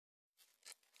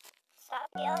Stop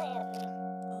yelling at me.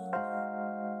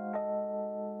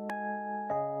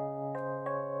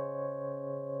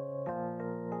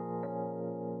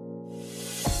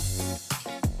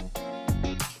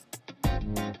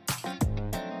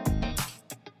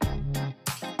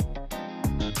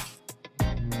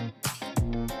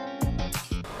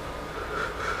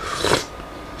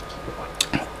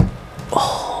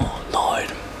 Oh Lord.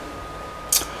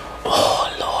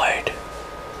 Oh Lord.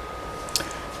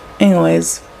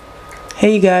 Anyways,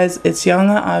 hey you guys, it's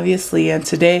Yana obviously, and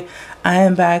today I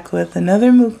am back with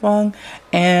another mukbang,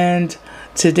 and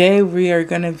today we are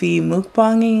gonna be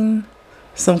mukbanging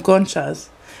some conchas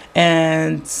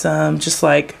and some just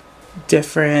like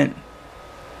different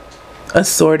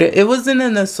assorted, it wasn't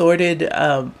an assorted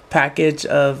package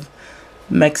of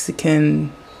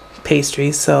Mexican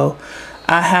pastries. So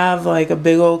I have like a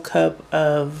big old cup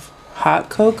of hot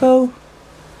cocoa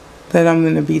that I'm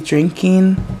going to be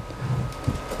drinking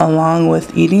along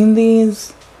with eating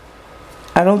these.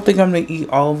 I don't think I'm going to eat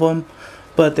all of them,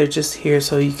 but they're just here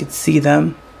so you could see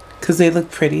them because they look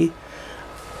pretty.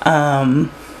 Have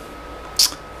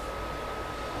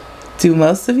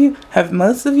most of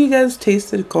you guys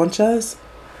tasted conchas?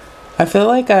 I feel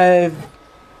like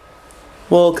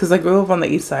well, because I grew up on the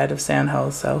east side of San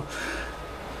Jose, so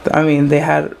I mean they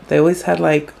always had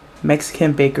like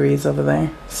Mexican bakeries over there,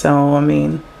 so I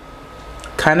mean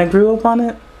kind of grew up on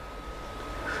it.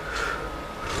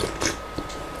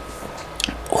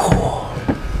 Oh.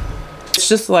 It's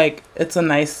just like, it's a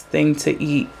nice thing to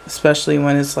eat, especially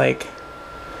when it's like,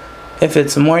 if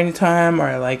it's morning time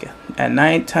or like at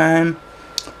night time.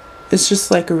 It's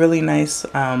just like a really nice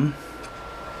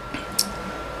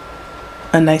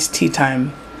tea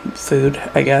time food,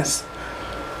 I guess.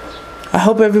 I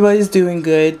hope everybody's doing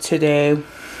good today.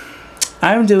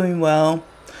 I'm doing well.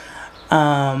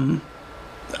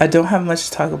 I don't have much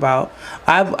to talk about.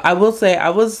 I will say I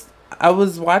was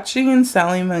watching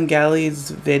Sally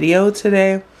Mangali's video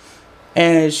today,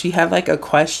 and she had like a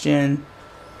question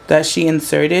that she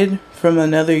inserted from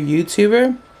another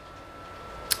YouTuber,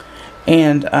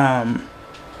 and I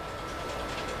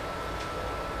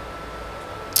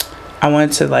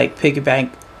wanted to like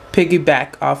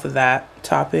piggyback off of that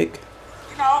topic.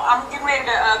 You know, I'm getting ready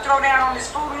to throw down on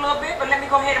this food a little bit, but let me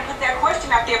go ahead and put that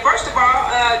question out there. First of all,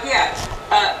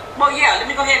 let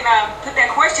me go ahead and put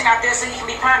that question out there so you can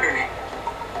be pondering it.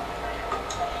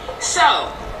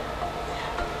 So,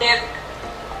 if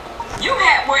you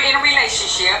were in a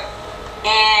relationship,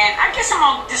 and I guess I'm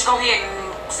gonna just go ahead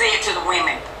and say it to the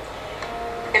women.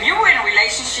 If you were in a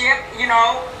relationship, you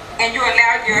know, and you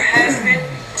allowed your husband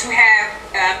to have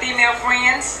female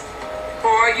friends,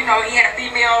 or you know, he had a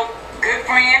female good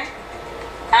friend,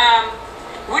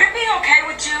 would it be okay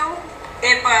with you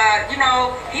if you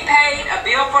know, he paid a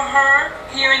bill for her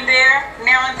here and there,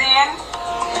 now and then?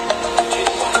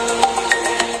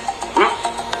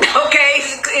 Okay,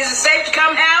 is it safe to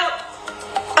come out?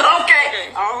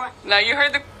 Okay, all right. Now you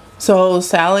heard the. So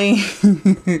Sally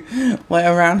went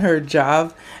around her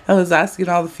job and was asking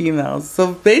all the females.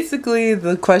 So basically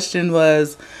the question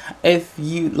was, if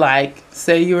you like,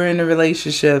 say you were in a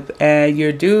relationship and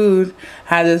your dude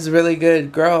had this really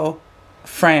good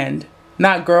girlfriend,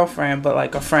 not girlfriend, but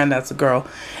like a friend that's a girl,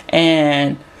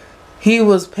 and he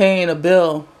was paying a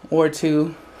bill or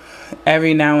two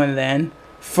every now and then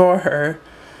for her,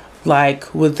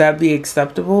 like, would that be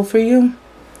acceptable for you?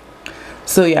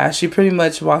 So yeah, she pretty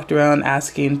much walked around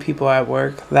asking people at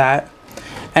work that.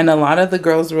 And a lot of the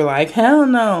girls were like, hell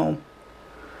no.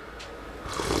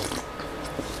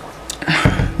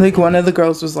 Like one of the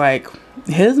girls was like,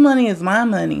 his money is my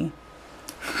money.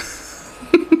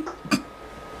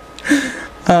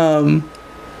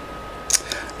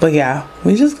 But yeah,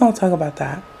 we just gonna talk about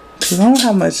that because I don't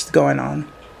have much going on.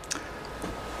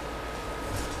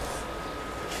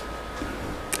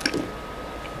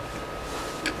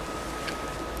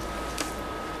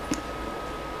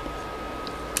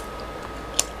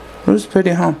 It was pretty,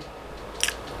 huh?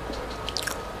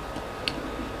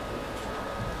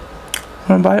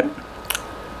 Wanna bite it?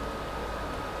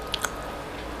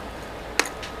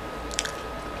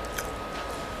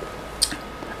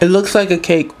 It looks like a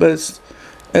cake, but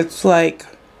it's like,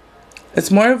 it's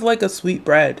more of like a sweet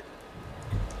bread.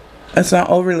 It's not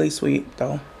overly sweet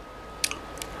though.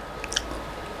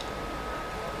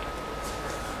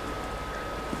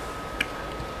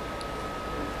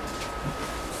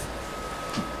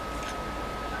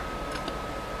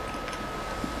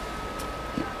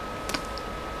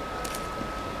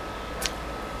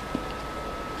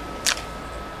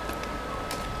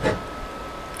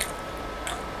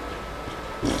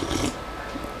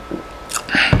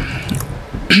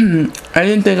 I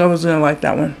didn't think I was gonna like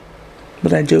that one.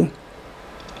 but I do.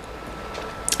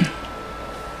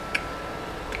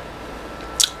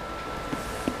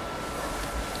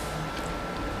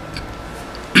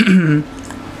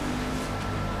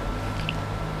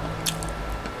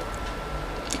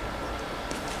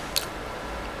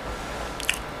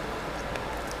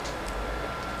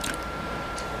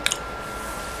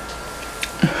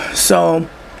 So,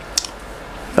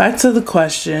 back to the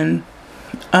question.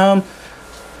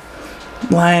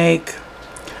 Like,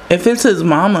 if it's his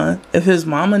mama, if his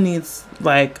mama needs,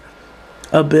 like,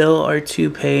 a bill or two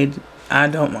paid, I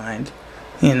don't mind,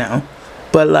 you know.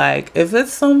 But, like, if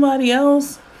it's somebody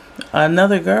else,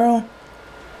 another girl,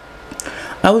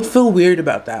 I would feel weird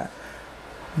about that.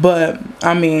 But,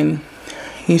 I mean,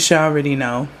 he should already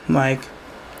know. Like,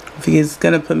 if he's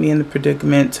gonna put me in the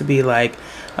predicament to be, like,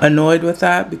 annoyed with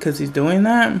that because he's doing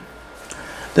that,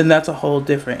 then that's a whole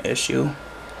different issue.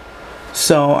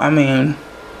 So, I mean,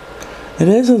 it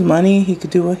is his money. He could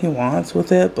do what he wants with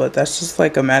it, but that's just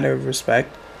like a matter of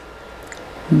respect.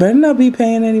 You better not be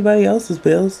paying anybody else's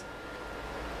bills.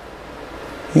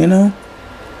 You know?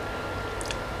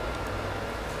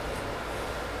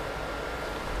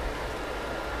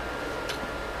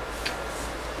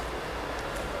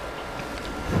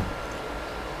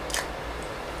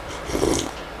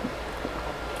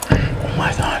 Oh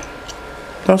my God.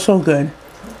 That's so good.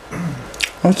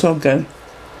 That's so good.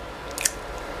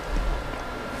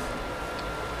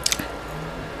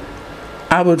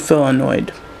 I would feel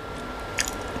annoyed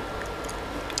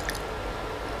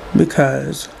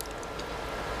because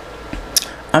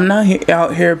I'm not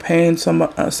out here paying some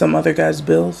other guy's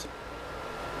bills.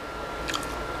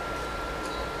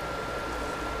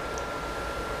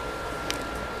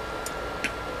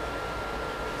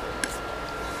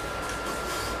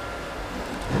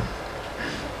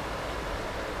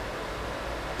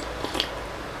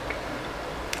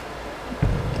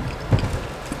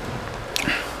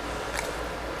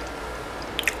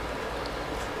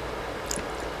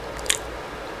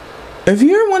 If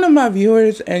you're one of my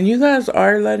viewers and you guys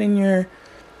are letting your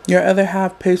other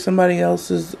half pay somebody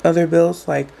else's other bills,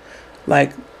 like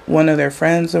one of their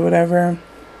friends or whatever,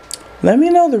 let me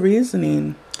know the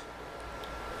reasoning.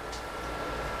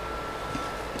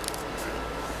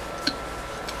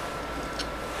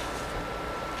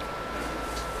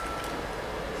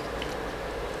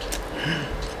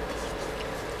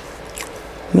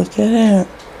 Look at it.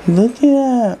 Look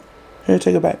at it. Here,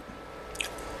 take a bite.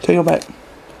 Take a bite.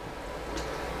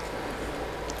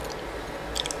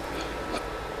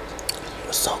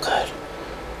 So good.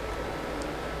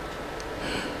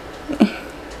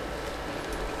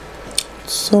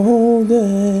 So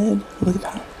good. Look at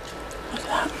that. Look at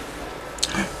that.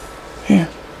 Here.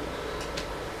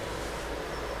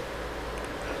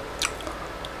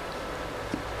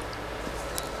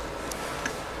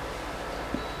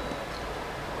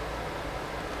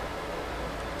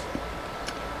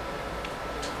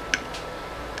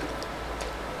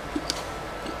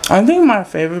 I think my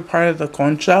favorite part of the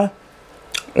concha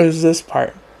is this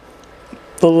part,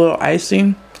 the little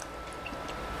icing.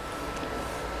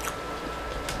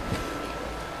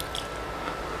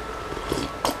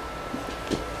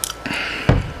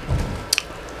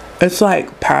 It's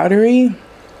like powdery.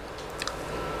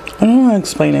 I don't know how to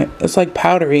explain it. It's like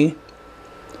powdery,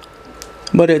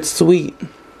 but it's sweet,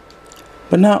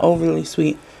 but not overly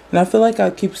sweet. And I feel like I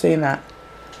keep saying that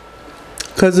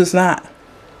because it's not.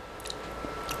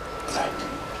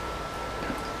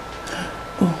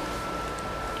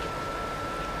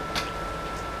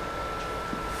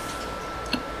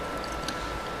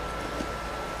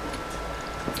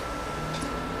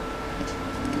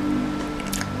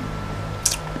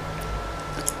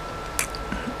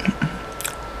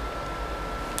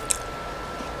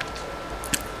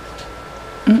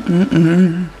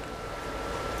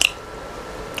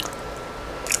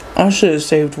 I should have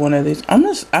saved one of these. I'm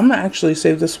gonna actually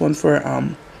save this one for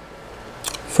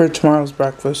tomorrow's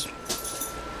breakfast.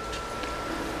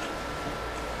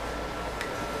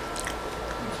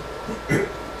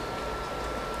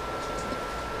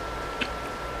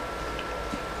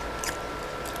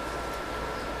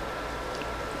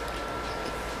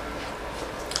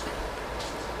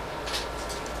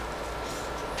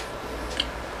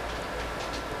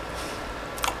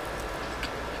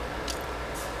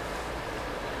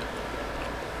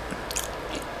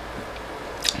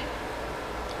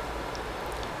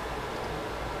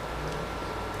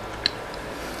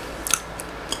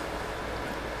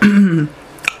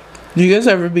 Do you guys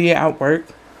ever be at work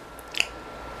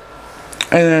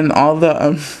and then all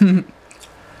the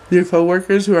your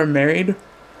coworkers who are married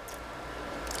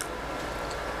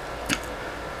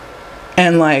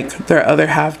and like their other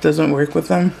half doesn't work with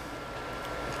them?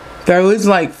 They're always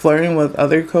like flirting with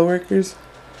other coworkers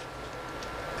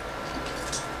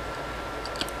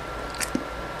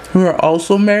who are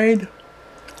also married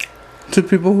to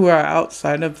people who are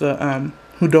outside of the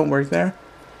who don't work there.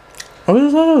 I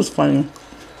always thought it was funny.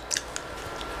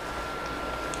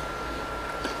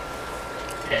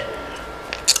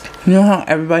 You know how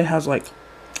everybody has like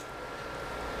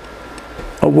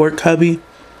a work hubby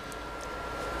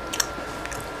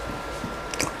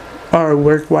or a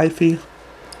work wifey?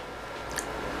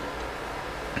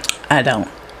 I don't,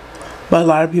 but a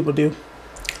lot of people do.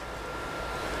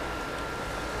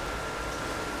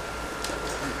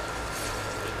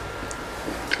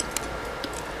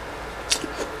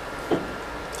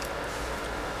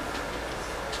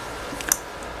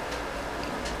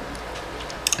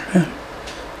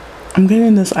 I'm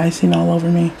getting this icing all over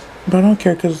me, but I don't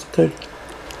care because it's good.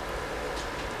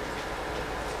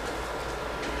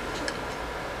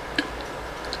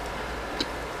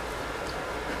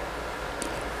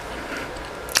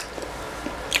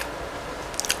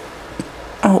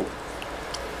 Oh,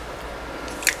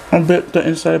 I bit the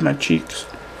inside of my cheeks.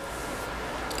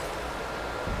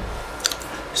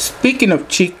 Speaking of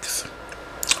cheeks,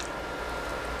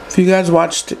 if you guys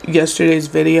watched yesterday's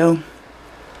video,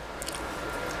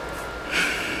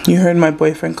 you heard my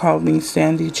boyfriend call me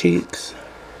Sandy Cheeks.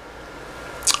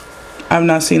 I've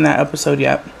not seen that episode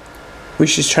yet, where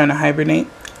she's trying to hibernate.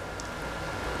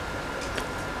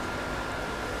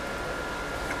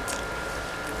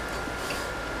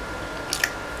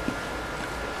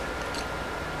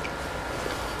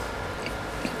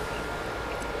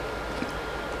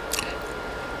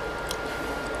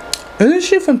 Isn't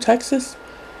she from Texas?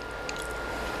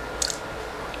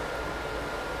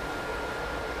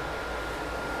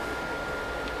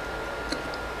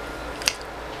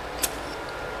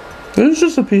 This is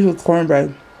just a piece of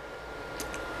cornbread.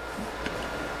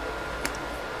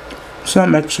 It's not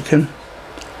Mexican.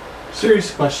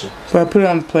 Serious question. But I put it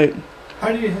on the plate.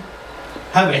 How do you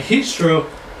have a heat stroke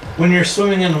when you're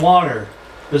swimming in water?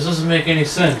 This doesn't make any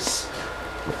sense.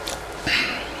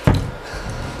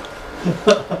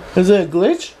 Is it a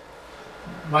glitch?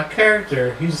 My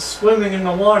character, he's swimming in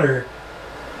the water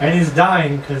and he's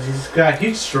dying because he's got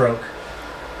heat stroke.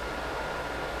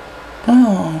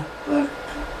 Oh.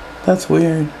 That's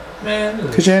weird. Man,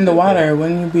 because you're in the water.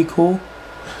 Wouldn't you be cool?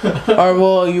 Or,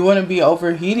 well, you wouldn't be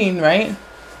overheating, right?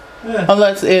 Yeah.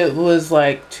 Unless it was,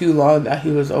 like, too long that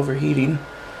he was overheating.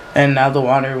 And now the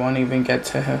water won't even get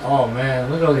to him. Oh,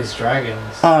 man. Look at all these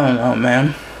dragons. I don't know,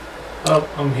 man. Oh,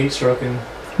 I'm heat stroking.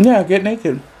 Yeah, get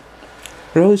naked.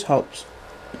 It always helps.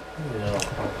 Yeah,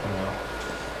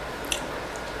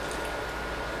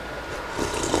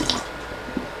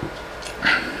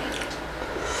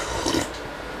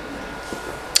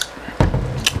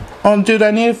 Dude, I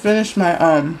need to finish my,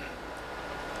 I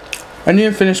need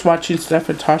to finish watching Steph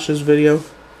and Tasha's video.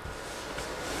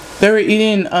 They were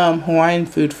eating, Hawaiian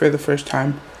food for the first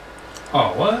time.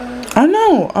 Oh, what? I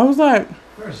know. I was like,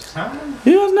 first time?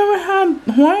 You guys never had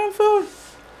Hawaiian food?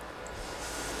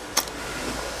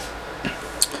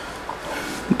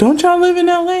 Don't y'all live in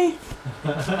LA?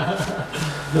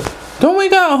 Don't we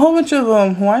got a whole bunch of,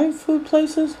 Hawaiian food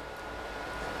places?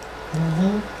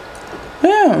 Mm-hmm.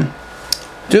 Yeah.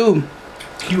 Dude.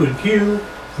 Q&Q.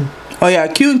 Oh yeah,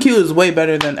 Q&Q is way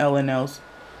better than L&L's.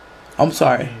 I'm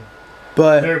sorry.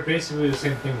 But they're basically the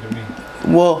same thing to me.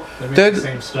 Well, they make the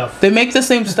same stuff. They make the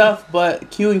same stuff, but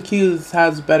Q&Q's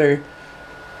has better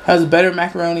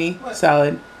macaroni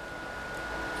salad.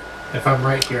 If I'm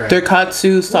right here. Their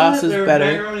katsu sauce is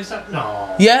better.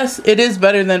 No. Yes, it is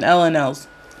better than L&L's.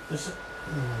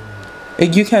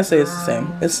 You can't say it's the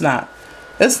same. It's not.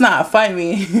 It's not. Fight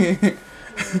me.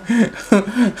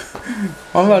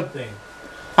 I'm about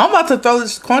to throw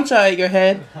this concha at your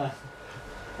head.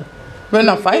 But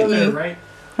not fight me. Right?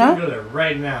 Huh? Go there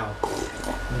right now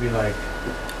and be like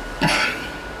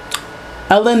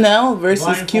L&L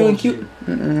versus Q&Q.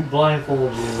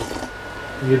 Blindfold you.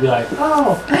 You'd be like,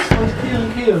 oh, this one's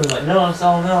Q&Q. Like, no, it's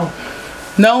L&L.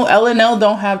 No, L&L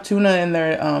don't have tuna in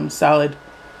their salad.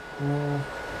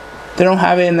 They don't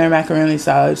have it in their macaroni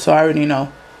salad, so I already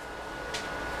know.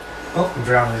 Oh, I'm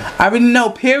drowning. I already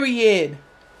know, period.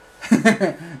 Just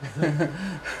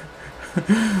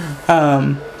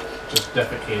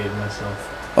defecated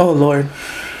myself. Oh, Lord.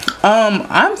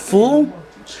 I'm full.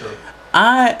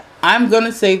 I'm going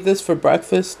to save this for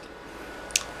breakfast.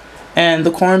 And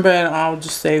the cornbread, I'll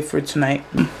just save for tonight.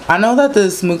 I know that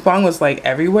this mukbang was, like,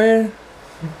 everywhere.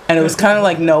 And it was kind of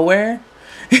like nowhere.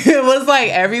 It was, like,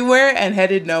 everywhere and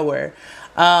headed nowhere.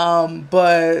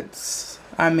 But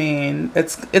I mean,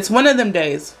 it's one of them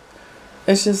days.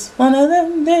 It's just one of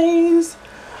them days.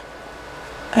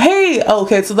 I Hey,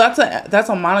 okay, so that's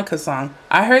a Monica song.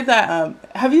 I heard that.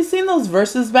 Have you seen those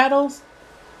versus battles,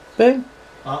 babe?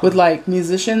 With like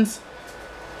musicians,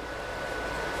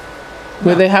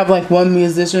 where they have like one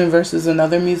musician versus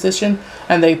another musician,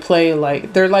 and they play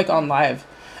like they're like on live,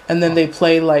 and then they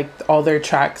play like all their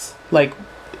tracks, like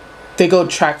they go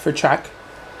track for track,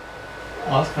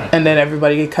 and then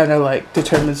everybody kind of like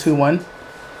determines who won.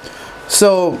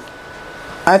 So,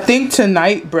 I think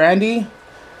tonight Brandy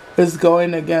is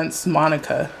going against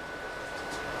Monica,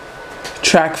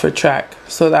 track for track.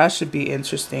 So that should be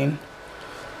interesting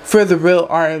for the real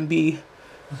R&B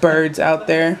birds out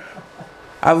there.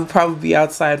 I would probably be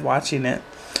outside watching it.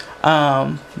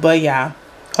 But yeah,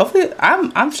 hopefully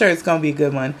I'm sure it's gonna be a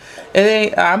good one.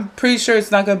 I'm pretty sure it's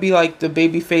not gonna be like the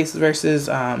Babyface versus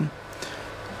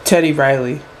Teddy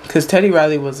Riley, because Teddy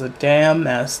Riley was a damn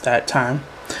mess that time.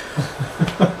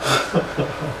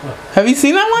 Have you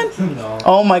seen that one? No.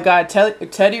 Oh my god,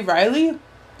 Teddy Riley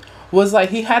was like,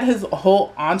 he had his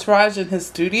whole entourage in his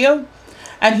studio,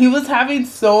 and he was having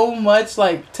so much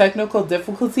like technical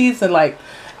difficulties and like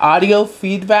audio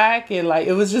feedback, and like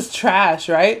it was just trash,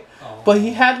 right? Oh. But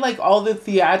he had like all the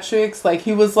theatrics, like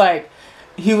he was like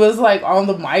on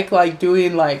the mic like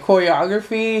doing like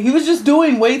choreography. He was just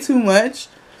doing way too much.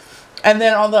 And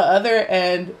then on the other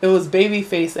end, it was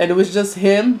Babyface, and it was just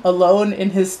him alone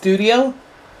in his studio.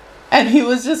 And he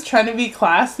was just trying to be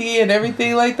classy and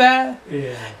everything like that.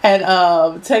 Yeah.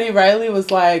 And Teddy Riley was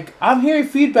like, I'm hearing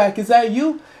feedback. Is that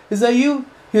you? Is that you?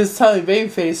 He was telling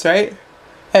Babyface, right?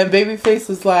 And Babyface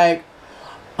was like,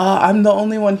 I'm the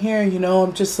only one here, you know,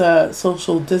 I'm just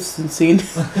social distancing. And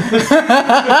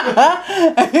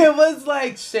it was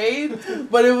like shade,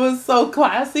 but it was so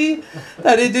classy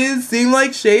that it didn't seem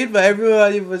like shade, but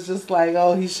everybody was just like,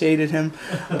 oh, he shaded him.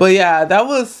 But yeah, that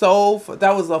was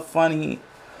a funny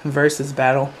versus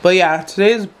battle. But yeah,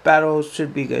 today's battle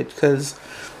should be good because,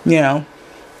 you know,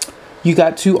 you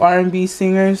got two R&B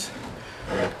singers.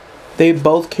 They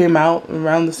both came out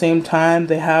around the same time.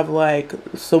 They have like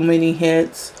so many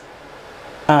hits.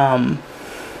 Yeah,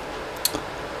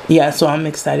 so I'm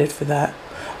excited for that.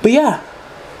 But yeah,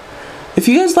 if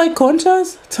you guys like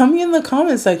conchas, tell me in the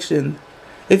comment section.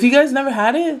 If you guys never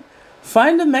had it,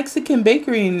 find a Mexican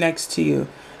bakery next to you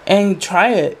and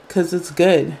try it, because it's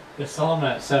good. They sell them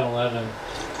at 7-Eleven.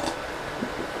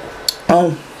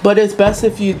 But it's best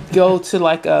if you go to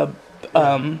like a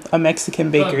Mexican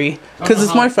bakery, because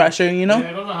it's more fresher, you know? Yeah,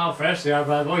 I don't know how fresh they are,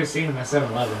 but I've always seen them at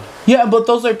 7-Eleven. Yeah, but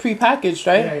those are pre-packaged,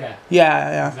 right?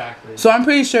 Yeah. Exactly. So I'm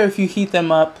pretty sure if you heat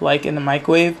them up like in the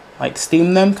microwave, like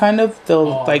steam them kind of,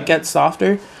 they'll get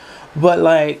softer. But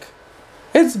like,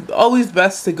 it's always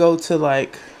best to go to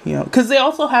like, you know, because they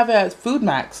also have it at Food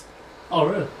Max. Oh,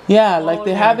 really? Yeah, like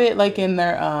they have it like in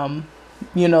their,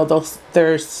 you know,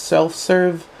 their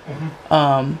self-serve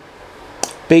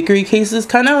bakery cases,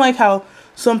 kind of like how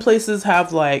some places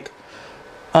have like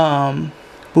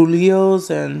bolillos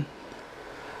and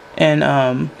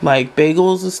like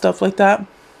bagels and stuff like that.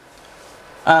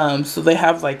 So they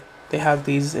have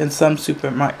these in some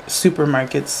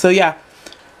supermarkets. So yeah,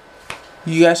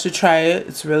 you guys should try it.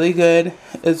 It's really good.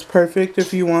 It's perfect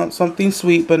if you want something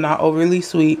sweet but not overly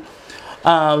sweet.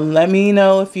 Let me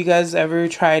know if you guys ever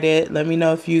tried it. Let me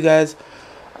know if you guys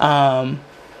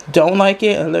don't like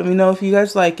it, and let me know if you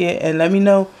guys like it, and let me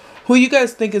know who you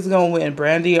guys think is gonna win,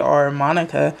 Brandy or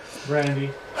Monica. Brandy.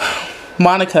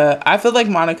 Monica. I feel like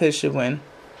Monica should win.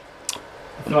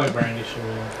 I feel like Brandy should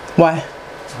win. Why?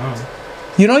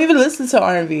 You don't even listen to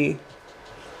R&B.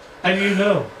 How do you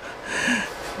know?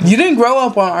 You didn't grow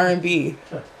up on R&B.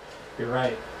 You're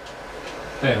right.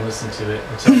 I didn't listen to it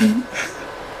until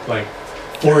like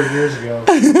 4 years ago.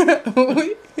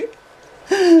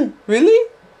 Really?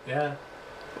 Yeah.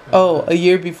 Oh, a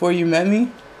year before you met me?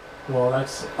 Well,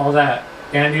 that's all that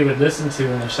Andy would listen to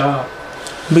in the shop.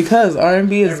 Because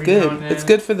R&B is good. It's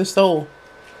good for the soul.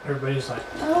 Everybody's like,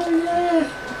 oh yeah,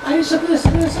 I used to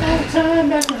listen to this all the time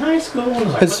back in high school. I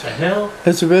was like, what the hell?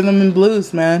 It's rhythm and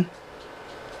blues, man.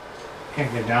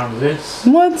 Can't get down to this.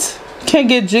 What? Can't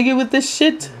get jiggy with this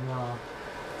shit? No.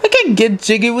 I can't get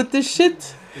jiggy with this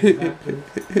shit. Exactly.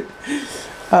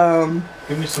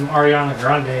 Give me some Ariana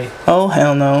Grande. Oh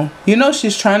hell no! You know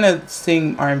she's trying to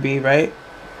sing R&B, right?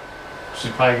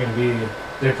 She's probably gonna be.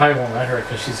 They probably won't let her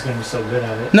because she's gonna be so good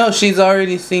at it. No, she's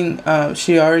already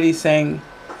She already sang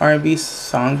R&B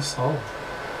songs. Oh,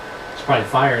 it's probably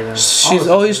fire then. She's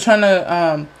always trying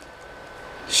to.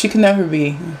 She can never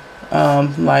be,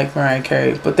 like Mariah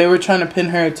Carey, but they were trying to pin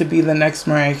her to be the next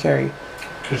Mariah Carey.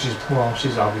 Because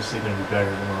she's obviously gonna be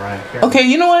better than Mariah Carey. Okay,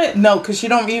 you know what? No, because she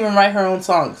don't even write her own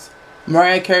songs.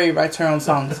 Mariah Carey writes her own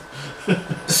songs.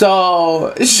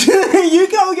 So you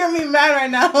can't get me mad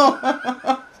right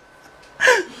now.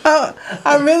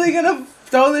 I'm really gonna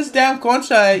throw this damn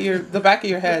concha at the back of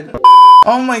your head.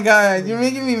 Oh my god, you're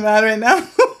making me mad right now.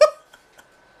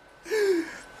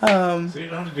 So you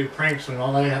don't have to do pranks when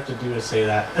all I have to do is say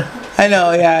that. I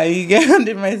know, yeah, you get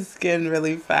under my skin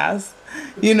really fast.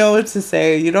 You know what to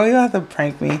say. You don't even have to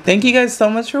prank me. Thank you guys so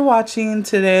much for watching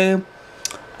today.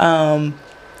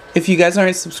 If you guys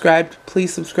aren't subscribed,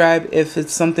 please subscribe if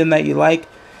it's something that you like.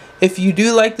 If you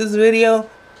do like this video,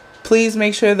 please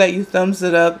make sure that you thumbs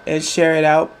it up and share it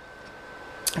out,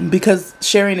 because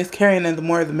sharing is caring, and the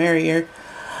more the merrier.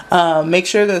 Make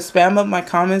sure to spam up my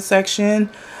comment section.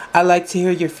 I like to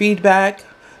hear your feedback.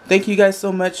 Thank you guys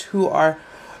so much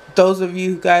those of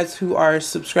you guys who are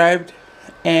subscribed,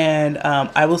 and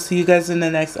I will see you guys in the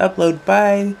next upload.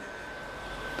 Bye.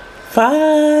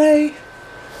 Bye.